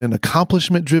An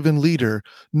accomplishment-driven leader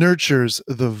nurtures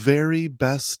the very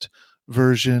best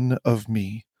version of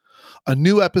me. A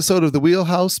new episode of The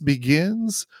Wheelhouse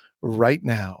begins right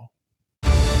now.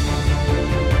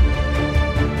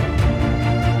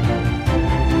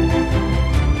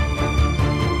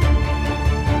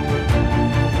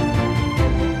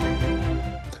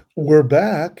 We're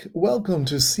back. Welcome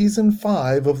to Season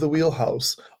 5 of The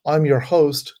Wheelhouse. I'm your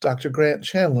host, Dr. Grant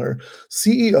Chandler,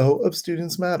 CEO of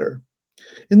Students Matter.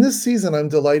 In this season, I'm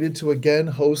delighted to again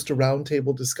host a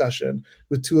roundtable discussion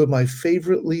with two of my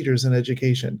favorite leaders in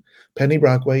education, Penny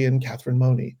Brockway and Catherine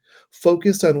Money,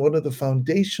 focused on one of the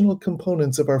foundational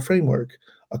components of our framework,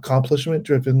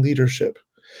 accomplishment-driven leadership.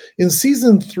 In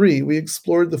Season 3, we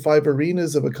explored the 5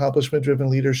 arenas of accomplishment-driven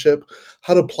leadership,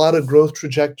 how to plot a growth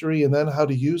trajectory, and then how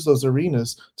to use those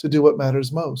arenas to do what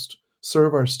matters most,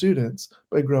 serve our students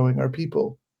by growing our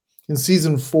people. In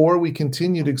Season 4, we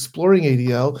continued exploring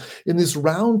ADL in this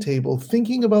roundtable,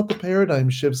 thinking about the paradigm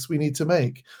shifts we need to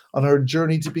make on our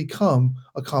journey to become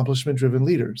accomplishment-driven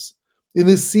leaders. In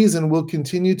this season, we'll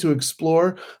continue to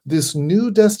explore this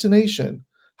new destination,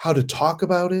 how to talk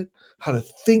about it, how to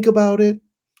think about it,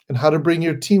 and how to bring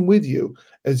your team with you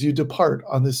as you depart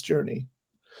on this journey.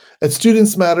 At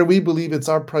Students Matter, we believe it's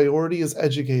our priority as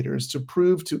educators to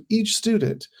prove to each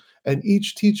student and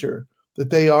each teacher that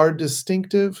they are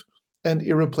distinctive and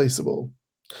irreplaceable.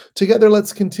 Together,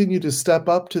 let's continue to step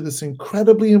up to this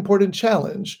incredibly important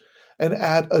challenge and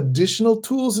add additional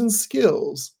tools and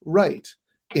skills right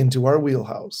into our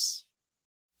wheelhouse.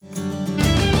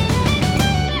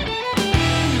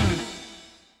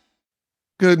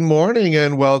 Good morning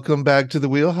and welcome back to the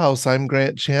Wheelhouse. I'm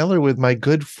Grant Chandler with my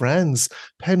good friends,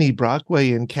 Penny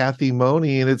Brockway and Kathy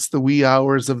Money, and it's the wee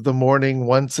hours of the morning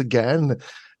once again,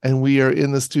 and we are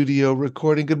in the studio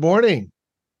recording. Good morning.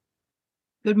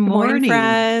 Good morning,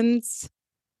 friends.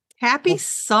 Happy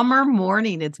summer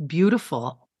morning. It's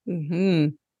beautiful. Mm-hmm.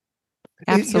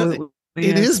 Absolutely.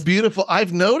 It is beautiful.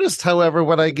 I've noticed, however,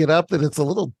 when I get up that it's a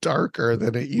little darker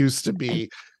than it used to be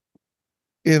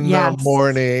in the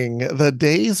morning. The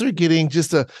days are getting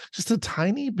just a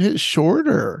tiny bit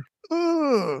shorter.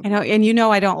 I know, and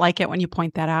I don't like it when you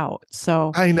point that out.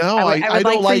 So I know. I would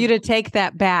like for you to take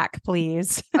that back,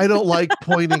 please. I don't like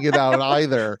pointing it out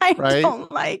either. I right? don't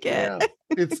like it. Yeah.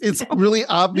 It's really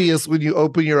obvious when you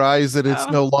open your eyes that it's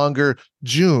no longer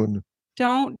June.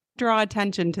 Don't draw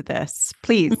attention to this,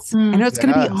 please. I know it's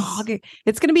going to be August.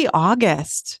 It's going to be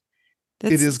August.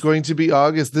 It is going to be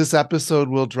August. This episode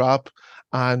will drop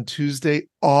on Tuesday,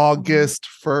 August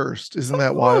 1st. Isn't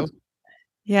that wild?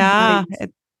 Yeah.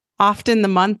 It's often the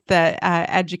month that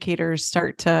educators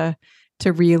start to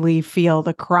really feel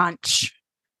the crunch.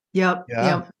 Yep.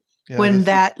 When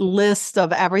that list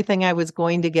of everything I was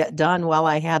going to get done while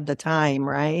I had the time,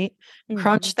 right? Mm-hmm.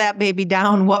 Crunch that baby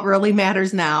down. What really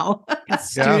matters now?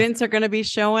 Students are going to be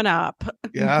showing up.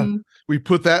 Yeah. Mm-hmm. We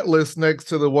put that list next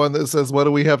to the one that says, what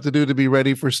do we have to do to be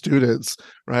ready for students?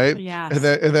 Right. Yeah. And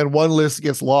then one list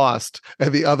gets lost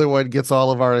and the other one gets all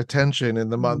of our attention in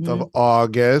the month of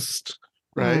August.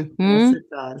 Right. Mm-hmm. Yes, it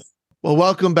does. Well,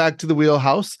 welcome back to the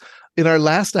Wheelhouse. In our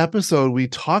last episode, we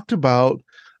talked about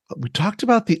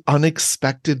the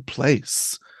unexpected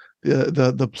place,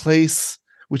 the place,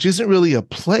 which isn't really a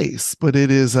place, but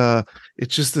it's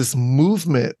just this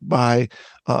movement by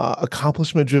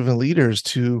accomplishment-driven leaders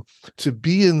to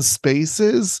be in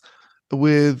spaces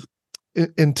with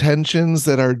intentions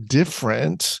that are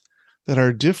different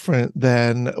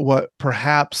than what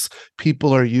perhaps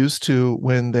people are used to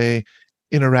when they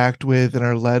interact with and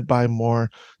are led by more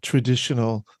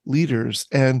traditional leaders.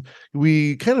 And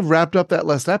we kind of wrapped up that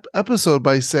last episode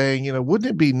by saying,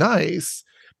 wouldn't it be nice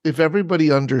if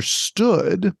everybody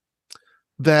understood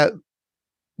that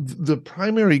the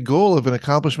primary goal of an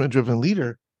accomplishment-driven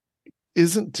leader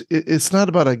it's not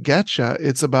about a getcha,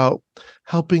 it's about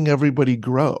helping everybody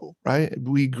grow, right?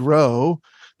 We grow.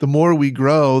 The more we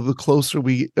grow, the closer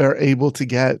we are able to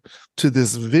get to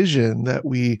this vision that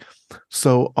we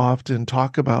so often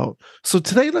talk about. So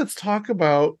today, let's take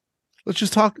that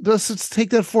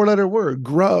 4-letter word,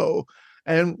 grow.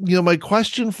 And, my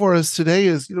question for us today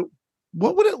is,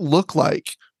 what would it look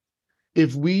like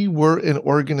if we were an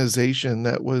organization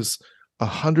that was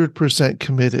 100%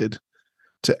 committed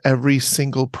to every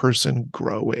single person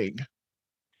growing?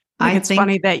 I think it's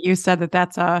funny that you said that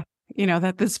that's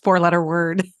that this 4-letter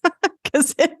word,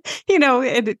 because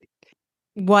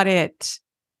what it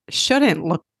shouldn't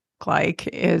look like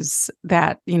is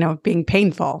that, being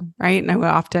painful, right? And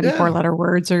often 4-letter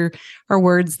words are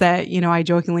words that, I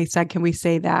jokingly said, can we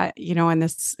say that, in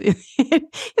this,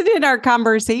 in our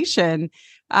conversation,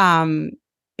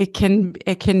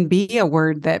 it can be a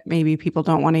word that maybe people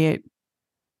don't want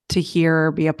to hear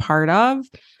or be a part of.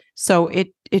 So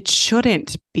it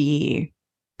shouldn't be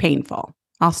painful.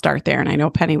 I'll start there. And I know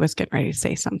Penny was getting ready to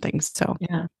say something. So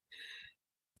yeah.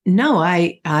 No,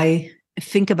 I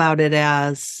think about it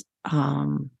as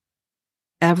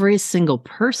every single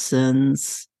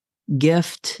person's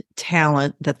gift,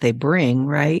 talent that they bring,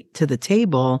 right, to the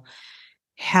table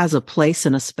has a place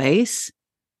and a space.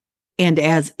 And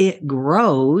as it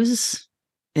grows,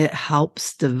 it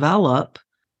helps develop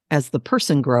as the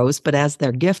person grows, but as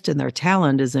their gift and their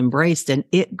talent is embraced and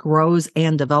it grows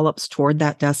and develops toward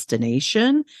that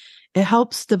destination, it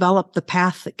helps develop the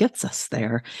path that gets us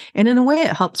there. And in a way,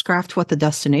 it helps craft what the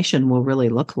destination will really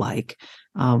look like.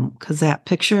 Because that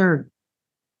picture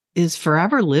is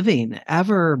forever living,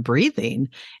 ever breathing.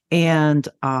 And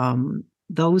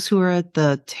those who are at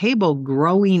the table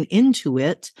growing into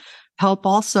it help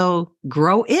also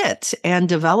grow it and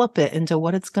develop it into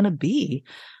what it's going to be.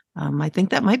 I think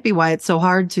that might be why it's so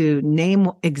hard to name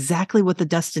exactly what the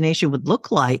destination would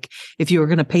look like if you were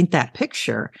going to paint that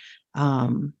picture.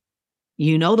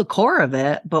 You know the core of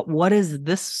it, but what is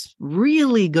this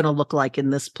really going to look like in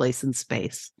this place and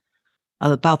space?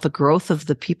 About the growth of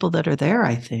the people that are there,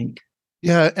 I think.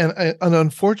 Yeah, and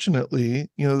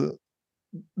unfortunately,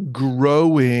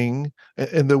 growing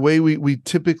and the way we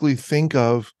typically think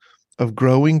of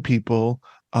growing people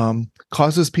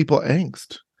causes people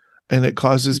angst, and it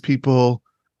causes people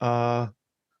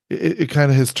it kind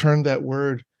of has turned that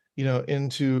word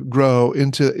into grow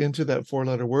into that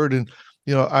 4-letter word. And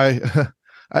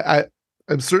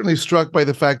I'm certainly struck by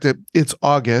the fact that it's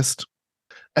August,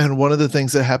 and one of the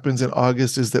things that happens in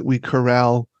August is that we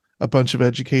corral a bunch of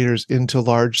educators into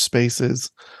large spaces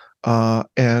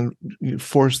and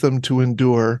force them to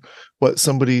endure what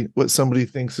somebody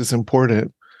thinks is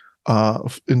important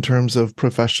in terms of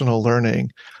professional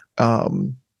learning,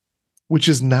 which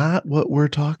is not what we're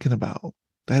talking about.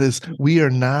 That is, we are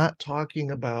not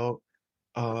talking about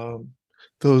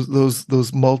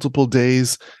those multiple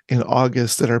days in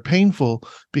August that are painful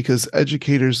because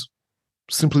educators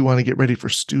simply want to get ready for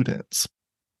students.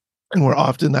 And we're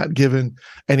often not given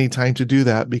any time to do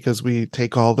that because we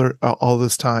take all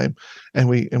this time and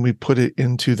we put it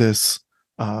into this,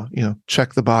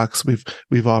 check the box.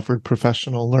 We've offered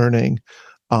professional learning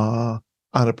on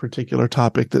a particular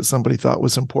topic that somebody thought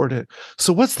was important.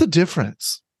 So what's the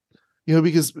difference?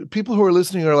 Because people who are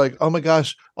listening are like, oh my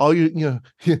gosh, all you're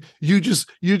just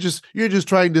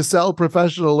trying to sell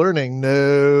professional learning.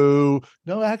 No,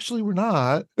 actually we're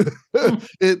not.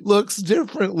 It looks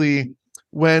differently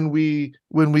when we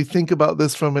think about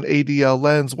this from an ADL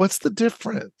lens. What's the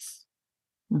difference?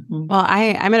 Mm-hmm. Well,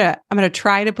 I'm gonna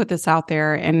try to put this out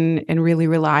there and really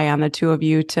rely on the two of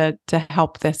you to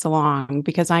help this along,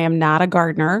 because I am not a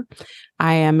gardener.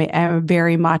 I am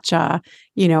very much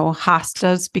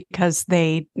hostas, because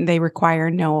they require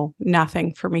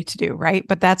nothing for me to do, right?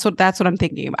 But that's what I'm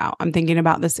thinking about. I'm thinking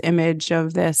about this image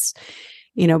of this,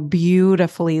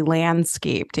 beautifully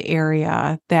landscaped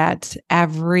area that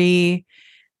every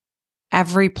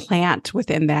plant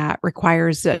within that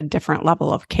requires a different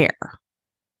level of care.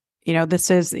 This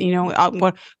is,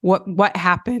 what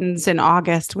happens in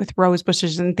August with rose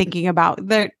bushes, and thinking about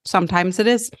that sometimes it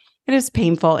is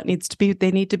painful.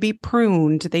 They need to be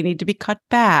pruned. They need to be cut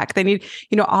back. They need,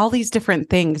 all these different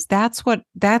things. That's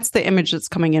the image that's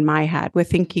coming in my head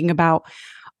with thinking about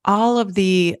all of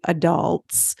the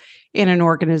adults in an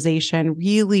organization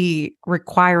really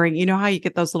requiring, how you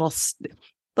get those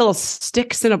little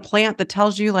sticks in a plant that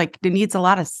tells you like it needs a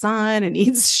lot of sun, it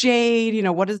needs shade.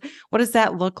 What does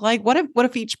that look like? What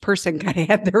if each person kind of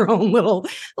had their own little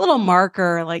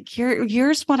marker, like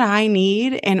here's what I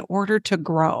need in order to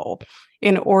grow,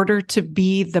 in order to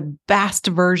be the best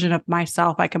version of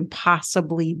myself I can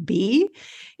possibly be.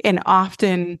 And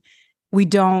often we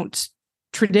don't,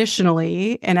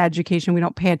 traditionally in education, we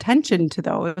don't pay attention to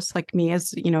those. Like me,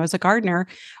 as a gardener,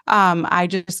 I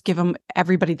just give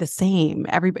everybody the same.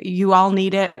 You all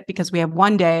need it because we have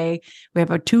one day, we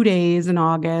have 2 days in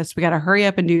August. We got to hurry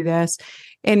up and do this,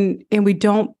 and we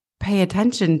don't pay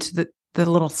attention to the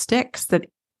little sticks that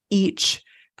each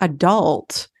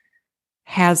adult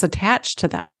has attached to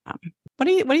them. What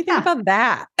do you think about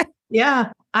that?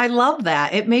 Yeah, I love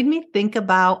that. It made me think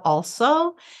about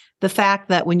also the fact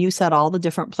that when you said all the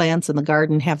different plants in the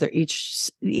garden have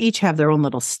each have their own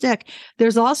little stick,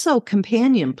 there's also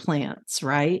companion plants,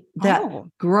 right? That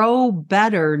grow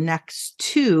better next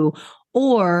to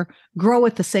or grow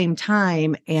at the same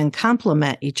time and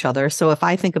complement each other. So if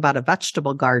I think about a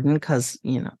vegetable garden, because,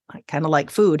 I kind of like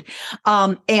food,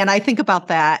 and I think about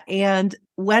that, and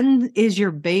when is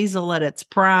your basil at its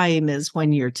prime is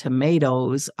when your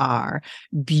tomatoes are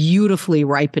beautifully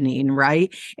ripening,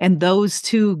 right? And those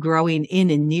two growing in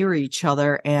and near each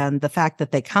other, and the fact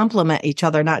that they complement each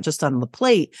other, not just on the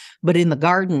plate, but in the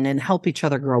garden and help each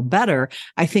other grow better.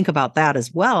 I think about that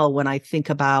as well when I think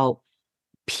about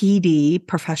PD,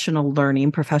 professional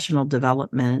learning, professional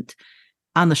development,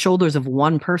 on the shoulders of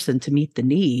one person to meet the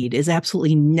need is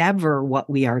absolutely never what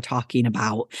we are talking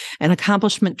about. An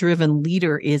accomplishment-driven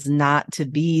leader is not to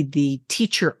be the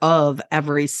teacher of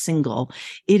every single.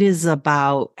 It is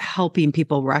about helping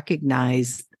people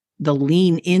recognize the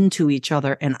lean into each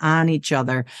other and on each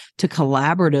other to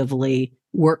collaboratively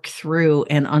work through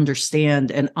and understand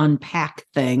and unpack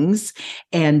things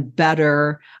and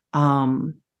better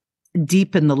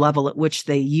deepen the level at which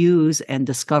they use and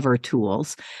discover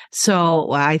tools.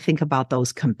 So I think about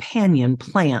those companion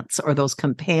plants or those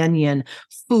companion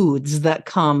foods that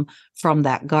come from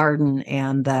that garden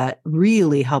and that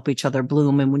really help each other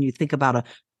bloom. And when you think about a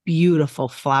beautiful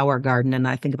flower garden, and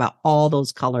I think about all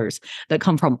those colors that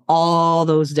come from all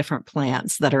those different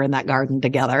plants that are in that garden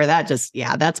together, that just,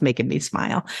 yeah, that's making me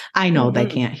smile. I know they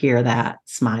can't hear that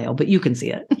smile, but you can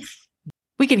see it.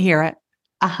 We can hear it.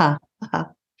 Uh-huh. Uh-huh.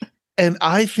 And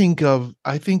I think of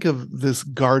this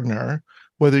gardener,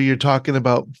 whether you're talking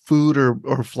about food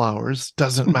or flowers,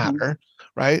 doesn't matter,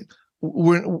 right?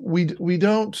 We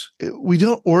don't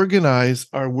organize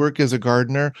our work as a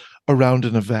gardener around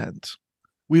an event.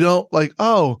 We don't like,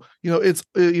 oh, it's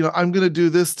I'm going to do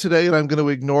this today and I'm going to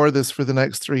ignore this for the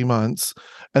next 3 months,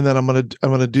 and then I'm going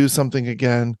to do something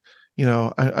again.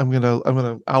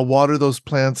 I'll water those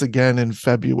plants again in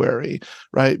February,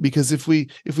 right? Because if we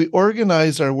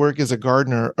organize our work as a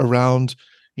gardener around,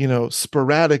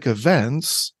 sporadic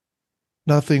events,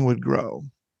 nothing would grow.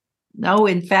 No,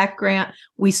 in fact, Grant,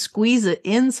 we squeeze it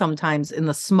in sometimes in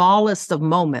the smallest of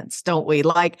moments, don't we?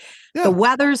 Like the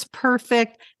weather's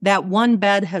perfect. That one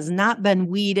bed has not been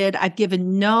weeded. I've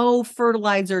given no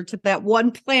fertilizer to that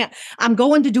one plant. I'm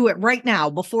going to do it right now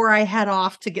before I head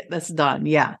off to get this done.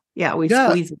 Yeah. We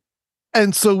squeeze it.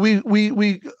 And so we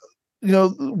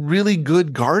really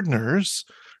good gardeners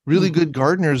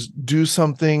do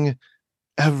something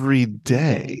every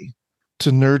day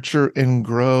to nurture and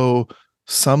grow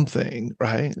something,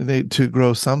 right? To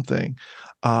grow something.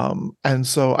 And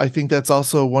so I think that's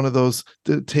also one of those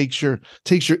that takes your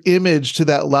image to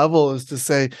that level, is to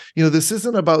say, this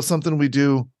isn't about something we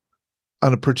do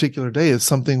on a particular day. It's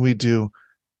something we do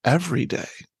every day.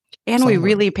 And we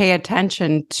really pay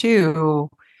attention to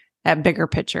that bigger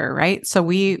picture, right? So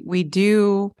we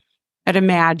do, I'd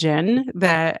imagine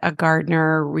that a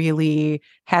gardener really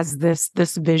has this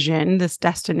vision, this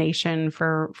destination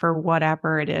for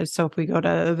whatever it is. So if we go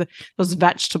to those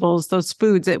vegetables, those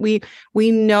foods, that we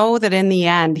know that in the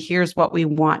end, here's what we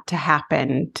want to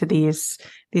happen to these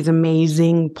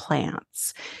amazing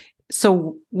plants.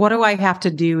 So what do I have to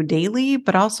do daily?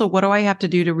 But also, what do I have to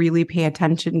do to really pay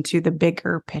attention to the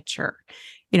bigger picture?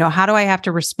 How do I have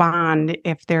to respond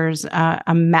if there's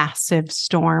a massive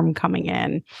storm coming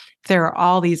in? If there are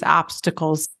all these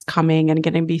obstacles coming and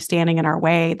going to be standing in our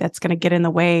way, that's going to get in the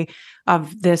way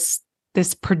of this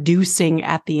producing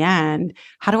at the end.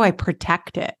 How do I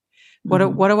protect it? What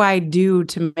do I do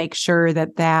to make sure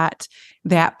that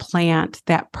plant,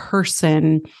 that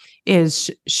person is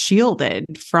shielded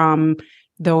from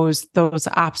those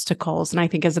obstacles? And I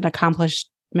think as an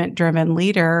accomplishment-driven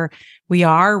leader, we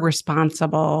are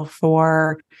responsible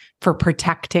for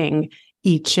protecting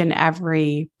each and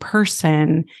every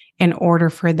person in order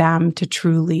for them to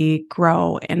truly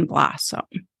grow and blossom.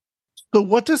 So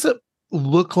what does it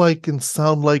look like and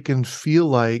sound like and feel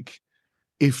like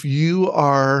if you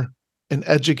are an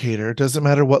educator? Doesn't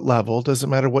matter what level, doesn't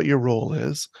matter what your role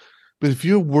is, but if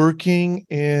you're working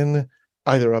in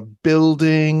either a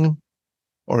building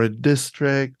or a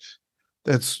district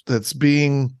that's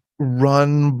being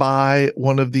run by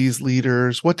one of these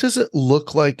leaders, what does it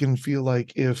look like and feel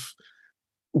like if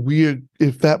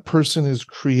that person is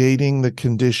creating the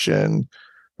condition,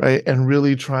 right, and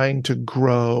really trying to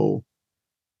grow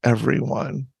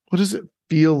everyone? What does it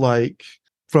feel like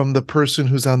from the person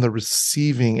who's on the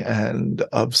receiving end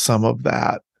of some of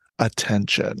that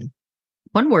attention?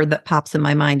 One word that pops in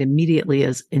my mind immediately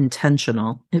is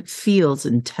intentional. It feels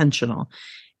intentional.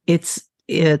 It's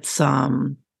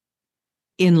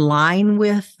in line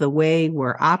with the way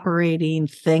we're operating.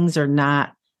 Things are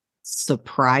not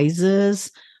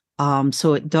surprises.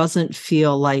 So it doesn't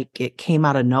feel like it came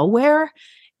out of nowhere.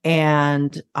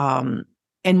 And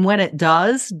when it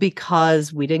does,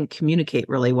 because we didn't communicate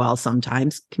really well,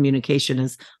 sometimes communication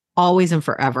is always and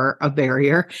forever a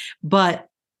barrier, but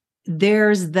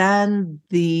there's then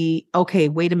okay,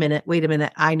 wait a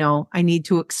minute. I know I need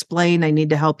to explain. I need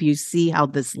to help you see how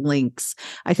this links.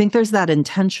 I think there's that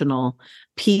intentional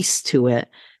piece to it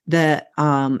that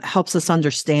helps us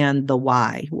understand the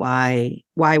why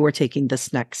we're taking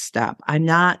this next step.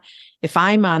 If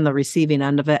I'm on the receiving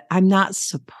end of it, I'm not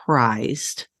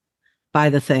surprised by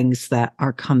the things that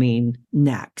are coming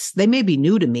next. They may be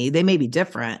new to me, they may be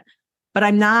different, but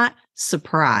I'm not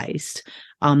surprised.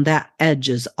 That edge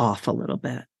is off a little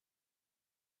bit.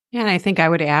 And I think I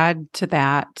would add to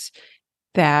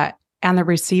that on the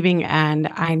receiving end,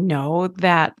 I know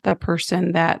that the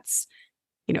person that's,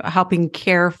 helping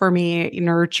care for me,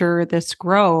 nurture this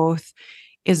growth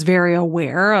is very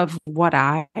aware of what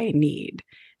I need.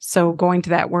 So going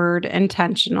to that word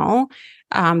intentional,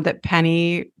 that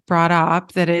Penny brought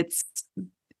up, that it's,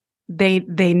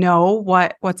 they know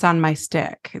what's on my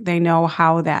stick. They know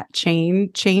how that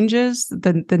changes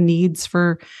the needs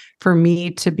for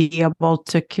me to be able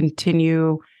to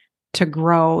continue to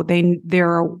grow.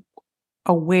 They're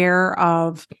aware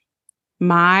of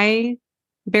my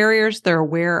barriers. They're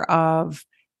aware of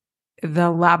the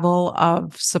level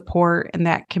of support and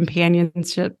that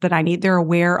companionship that I need. They're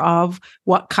aware of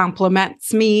what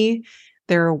complements me.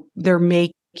 They're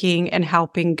making and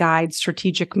helping guide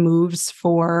strategic moves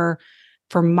for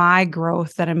my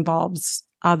growth that involves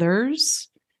others.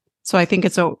 So I think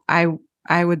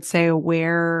I would say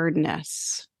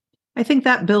awareness. I think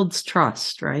that builds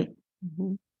trust, right?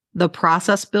 Mm-hmm. The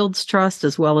process builds trust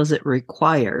as well as it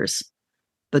requires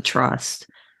the trust.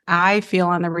 I feel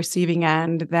on the receiving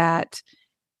end that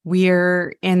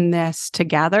we're in this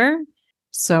together.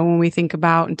 So when we think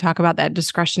about and talk about that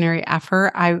discretionary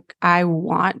effort, I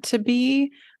want to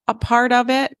be a part of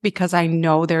it because I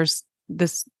know there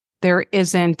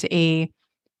isn't a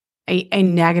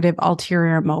negative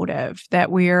ulterior motive,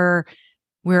 that we're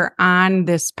on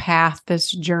this path,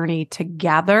 this journey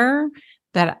together,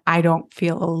 that I don't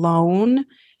feel alone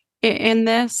in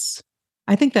this.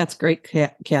 I think that's great,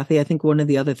 Kathy. I think one of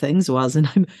the other things was,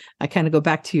 and I kind of go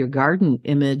back to your garden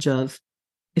image of,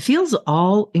 it feels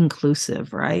all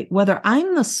inclusive, right? Whether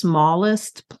I'm the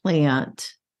smallest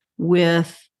plant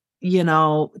with,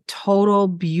 total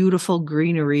beautiful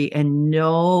greenery and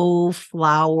no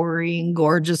flowering,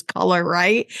 gorgeous color,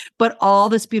 right? But all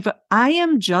this beautiful, I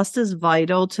am just as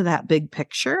vital to that big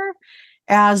picture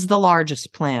as the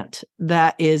largest plant.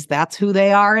 That's who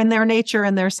they are in their nature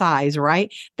and their size,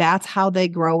 right? That's how they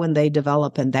grow and they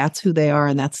develop, and that's who they are,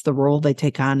 and that's the role they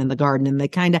take on in the garden. And they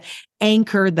kind of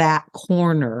anchor that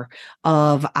corner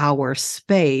of our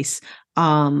space.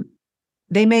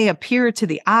 They may appear to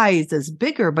the eyes as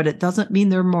bigger, but it doesn't mean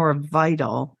they're more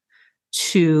vital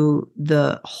to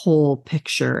the whole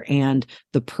picture and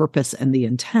the purpose and the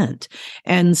intent.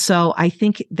 And so I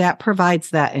think that provides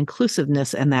that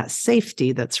inclusiveness and that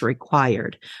safety that's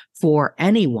required for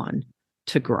anyone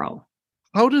to grow.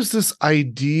 How does this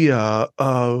idea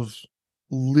of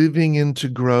living into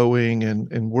growing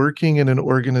and working in an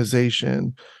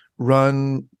organization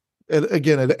run,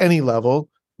 again, at any level,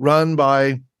 run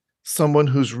by someone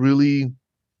who's really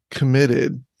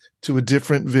committed to a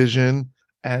different vision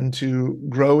and to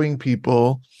growing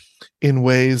people in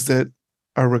ways that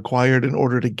are required in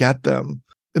order to get them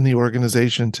in the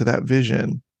organization to that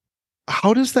vision?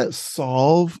 How does that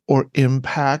solve or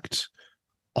impact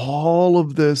all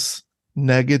of this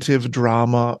negative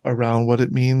drama around what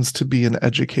it means to be an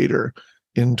educator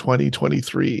in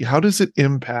 2023? How does it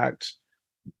impact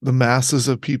the masses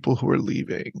of people who are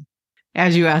leaving?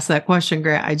 As you asked that question,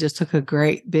 Grant, I just took a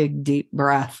great big deep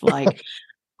breath, like,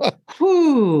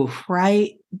 whew,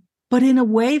 right? But in a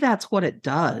way, that's what it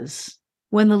does.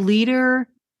 When the leader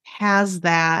has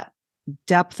that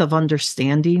depth of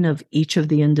understanding of each of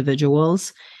the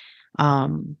individuals,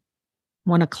 when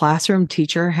a classroom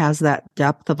teacher has that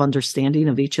depth of understanding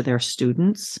of each of their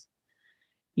students,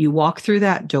 you walk through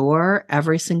that door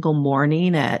every single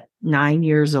morning at 9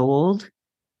 years old,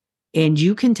 and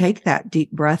you can take that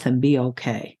deep breath and be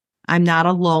okay. I'm not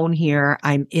alone here.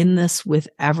 I'm in this with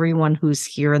everyone who's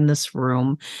here in this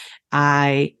room.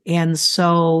 And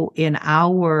so in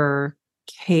our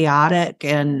chaotic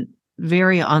and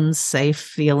very unsafe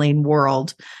feeling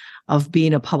world of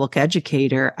being a public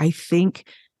educator, I think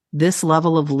this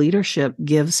level of leadership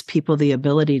gives people the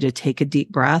ability to take a deep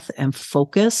breath and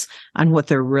focus on what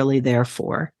they're really there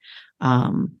for.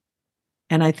 And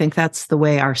I think that's the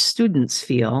way our students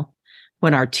feel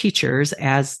when our teachers,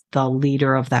 as the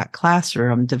leader of that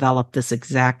classroom, develop this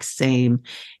exact same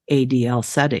ADL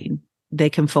setting. They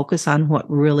can focus on what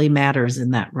really matters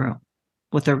in that room,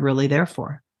 what they're really there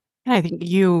for. And I think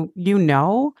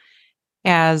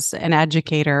as an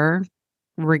educator,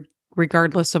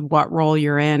 regardless of what role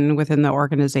you're in within the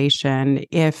organization,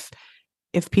 if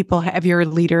people have your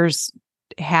leaders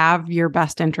have your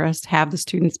best interest, have the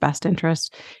students' best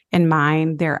interest in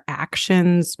mind, their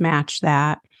actions match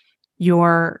that,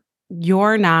 you're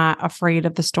not afraid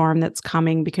of the storm that's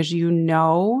coming because you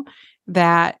know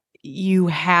that you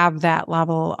have that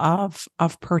level of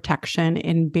protection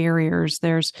and barriers.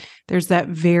 There's that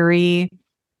very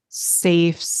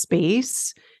safe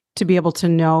space to be able to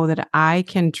know that I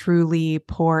can truly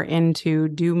pour into,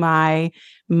 do my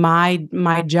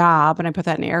job, and I put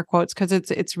that in air quotes because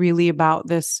it's really about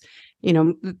this,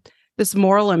 this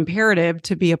moral imperative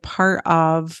to be a part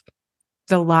of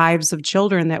the lives of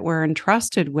children that we're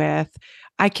entrusted with.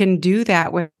 I can do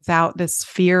that without this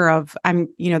fear of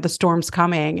the storm's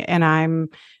coming and I'm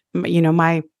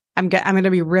going to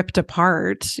be ripped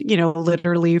apart,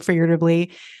 literally,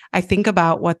 figuratively. I think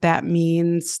about what that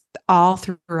means all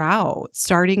throughout,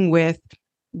 starting with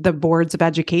the boards of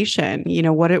education.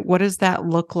 What does that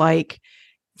look like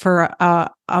for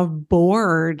a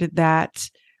board that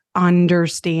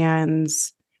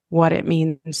understands what it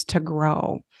means to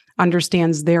grow,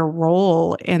 understands their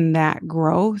role in that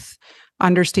growth,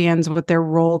 understands what their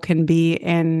role can be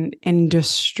in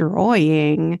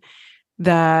destroying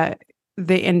the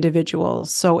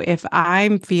individuals. So if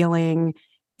I'm feeling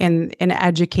in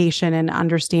education and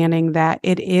understanding that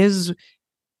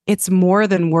it's more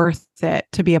than worth it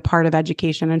to be a part of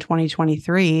education in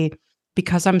 2023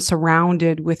 because I'm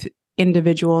surrounded with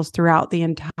individuals throughout the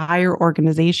entire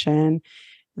organization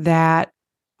that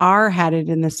are headed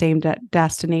in the same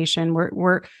destination.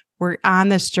 We're on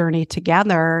this journey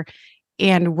together,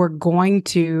 and we're going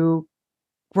to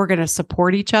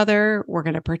support each other. We're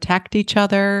going to protect each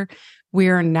other. We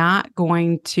are not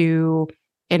going to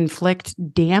inflict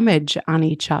damage on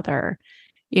each other.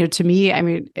 To me,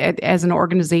 as an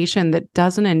organization that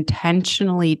doesn't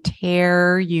intentionally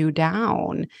tear you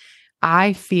down,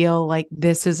 I feel like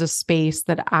this is a space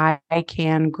that I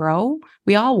can grow.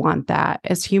 We all want that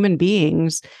as human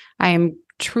beings. I am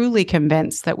truly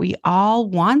convinced that we all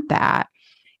want that.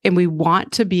 And we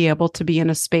want to be able to be in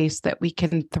a space that we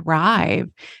can thrive,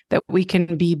 that we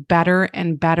can be better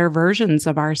and better versions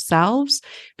of ourselves.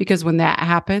 Because when that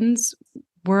happens,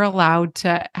 we're allowed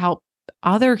to help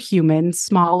other humans,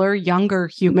 smaller, younger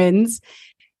humans,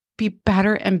 be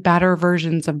better and better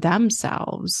versions of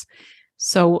themselves.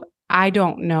 So I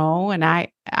don't know. And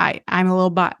I'm a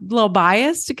little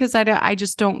biased because I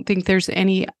just don't think there's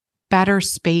any better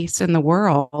space in the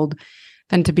world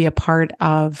than to be a part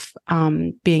of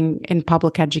being in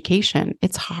public education.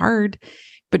 It's hard,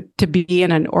 but to be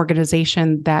in an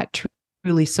organization that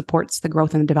truly supports the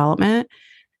growth and development,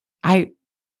 I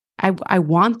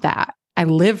want that. I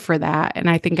live for that, and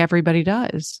I think everybody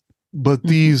does. But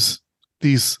these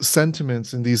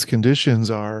sentiments and these conditions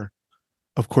are,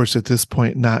 of course, at this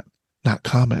point not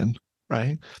common,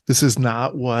 right? This is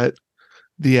not what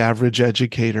the average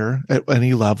educator at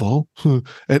any level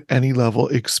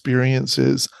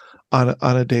experiences on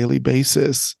a daily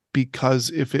basis.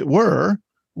 Because if it were,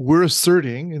 we're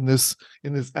asserting in this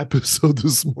episode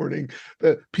this morning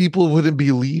that people wouldn't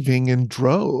be leaving in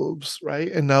droves,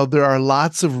 right? And now there are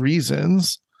lots of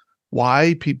reasons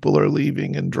why people are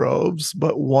leaving in droves,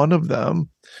 but one of them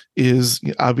is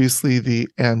obviously the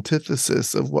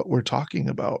antithesis of what we're talking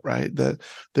about, right? That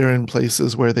they're in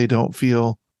places where they don't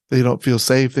feel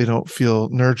safe, they don't feel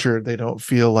nurtured, they don't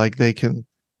feel like they can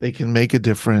make a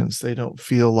difference, they don't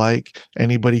feel like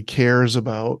anybody cares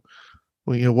about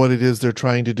what it is they're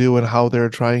trying to do and how they're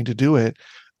trying to do it.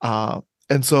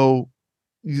 And so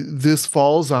this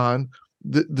falls on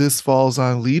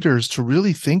leaders to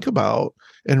really think about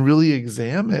and really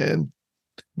examine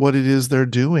what it is they're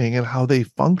doing and how they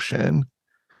function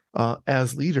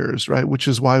as leaders, right? Which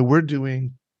is why we're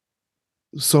doing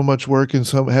so much work and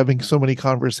having so many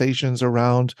conversations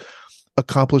around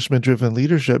accomplishment-driven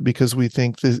leadership, because we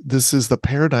think this is the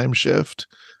paradigm shift,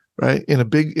 right? In a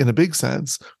big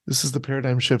sense, this is the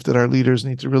paradigm shift that our leaders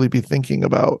need to really be thinking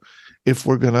about if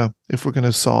we're gonna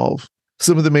solve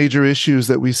some of the major issues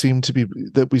that we seem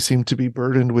to be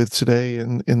burdened with today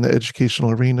in the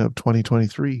educational arena of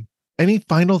 2023. Any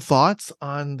final thoughts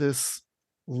on this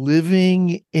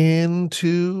living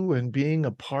into and being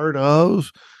a part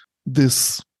of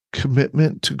this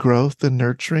commitment to growth and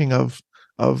nurturing of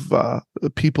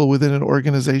people within an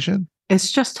organization?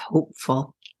 It's just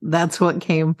hopeful. That's what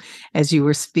came as you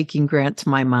were speaking, Grant, to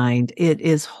my mind. It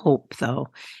is hope, though.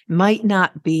 It might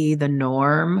not be the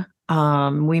norm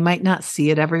We might not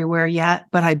see it everywhere yet,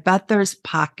 but I bet there's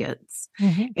pockets.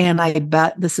 Mhm. And I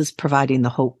bet this is providing the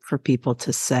hope for people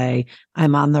to say,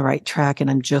 I'm on the right track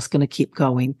and I'm just going to keep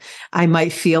going. I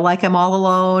might feel like I'm all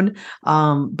alone,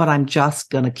 but I'm just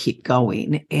going to keep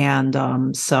going.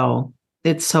 And so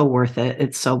it's so worth it.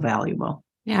 It's so valuable.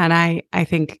 Yeah, and I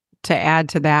think to add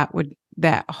to that would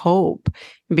that hope,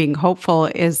 being hopeful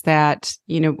is that,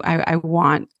 I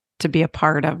want to be a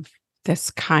part of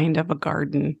this kind of a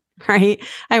garden, right?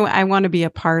 I want to be a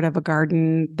part of a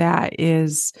garden that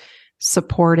is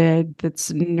supported,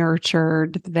 that's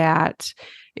nurtured, that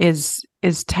is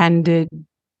tended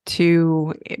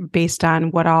to based on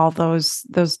what all those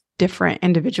different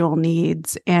individual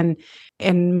needs. And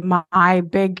my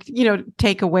big,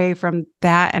 takeaway from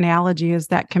that analogy is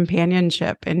that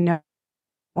companionship and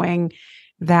knowing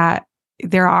that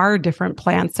there are different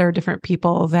plants, there are different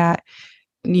people that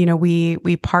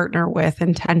we partner with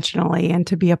intentionally, and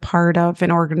to be a part of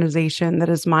an organization that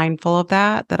is mindful of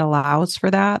that allows for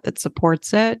that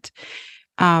supports it.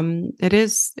 It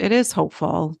is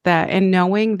hopeful that, and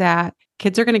knowing that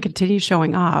kids are going to continue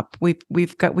showing up.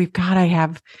 We've got to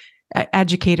have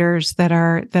educators that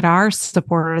are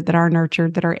supported, that are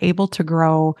nurtured, that are able to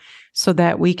grow, so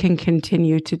that we can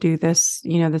continue to do this,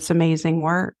 this amazing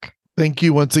work. Thank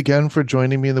you once again for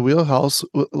joining me in the Wheelhouse.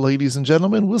 Ladies and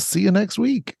gentlemen, we'll see you next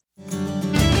week.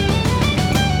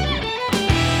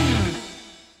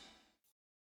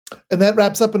 And that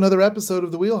wraps up another episode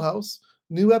of the Wheelhouse.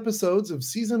 New episodes of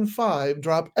Season 5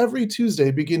 drop every Tuesday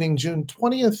beginning June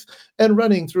 20th and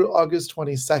running through August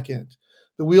 22nd.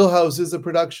 The Wheelhouse is a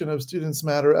production of Students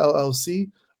Matter,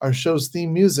 LLC. Our show's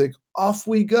theme music, Off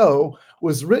We Go,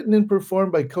 was written and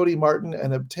performed by Cody Martin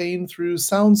and obtained through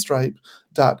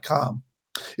soundstripe.com.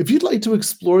 If you'd like to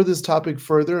explore this topic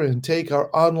further and take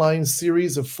our online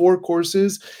series of 4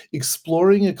 courses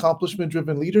exploring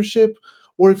accomplishment-driven leadership,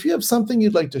 or if you have something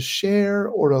you'd like to share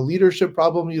or a leadership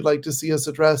problem you'd like to see us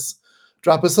address,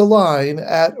 drop us a line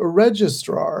at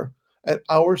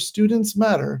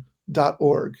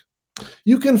registrar@ourstudentsmatter.org.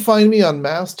 You can find me on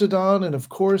Mastodon, and of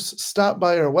course, stop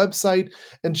by our website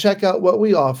and check out what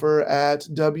we offer at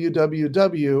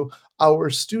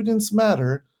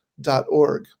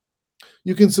www.ourstudentsmatter.org.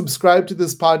 You can subscribe to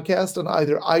this podcast on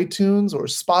either iTunes or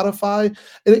Spotify,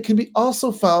 and it can be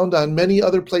also found on many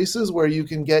other places where you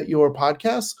can get your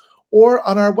podcasts, or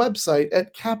on our website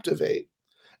at Captivate.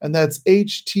 And that's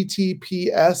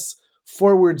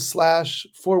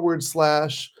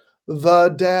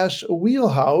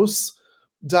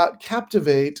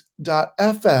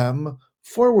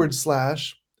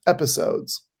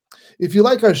If you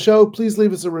like our show, please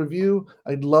leave us a review.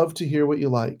 I'd love to hear what you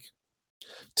like.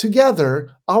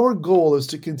 Together, our goal is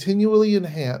to continually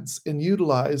enhance and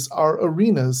utilize our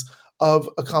arenas of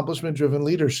accomplishment-driven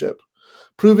leadership,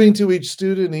 proving to each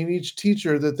student and each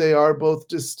teacher that they are both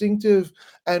distinctive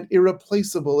and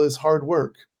irreplaceable is hard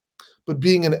work. But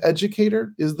being an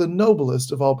educator is the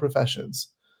noblest of all professions.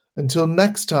 Until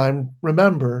next time,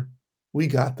 remember, we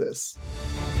got this.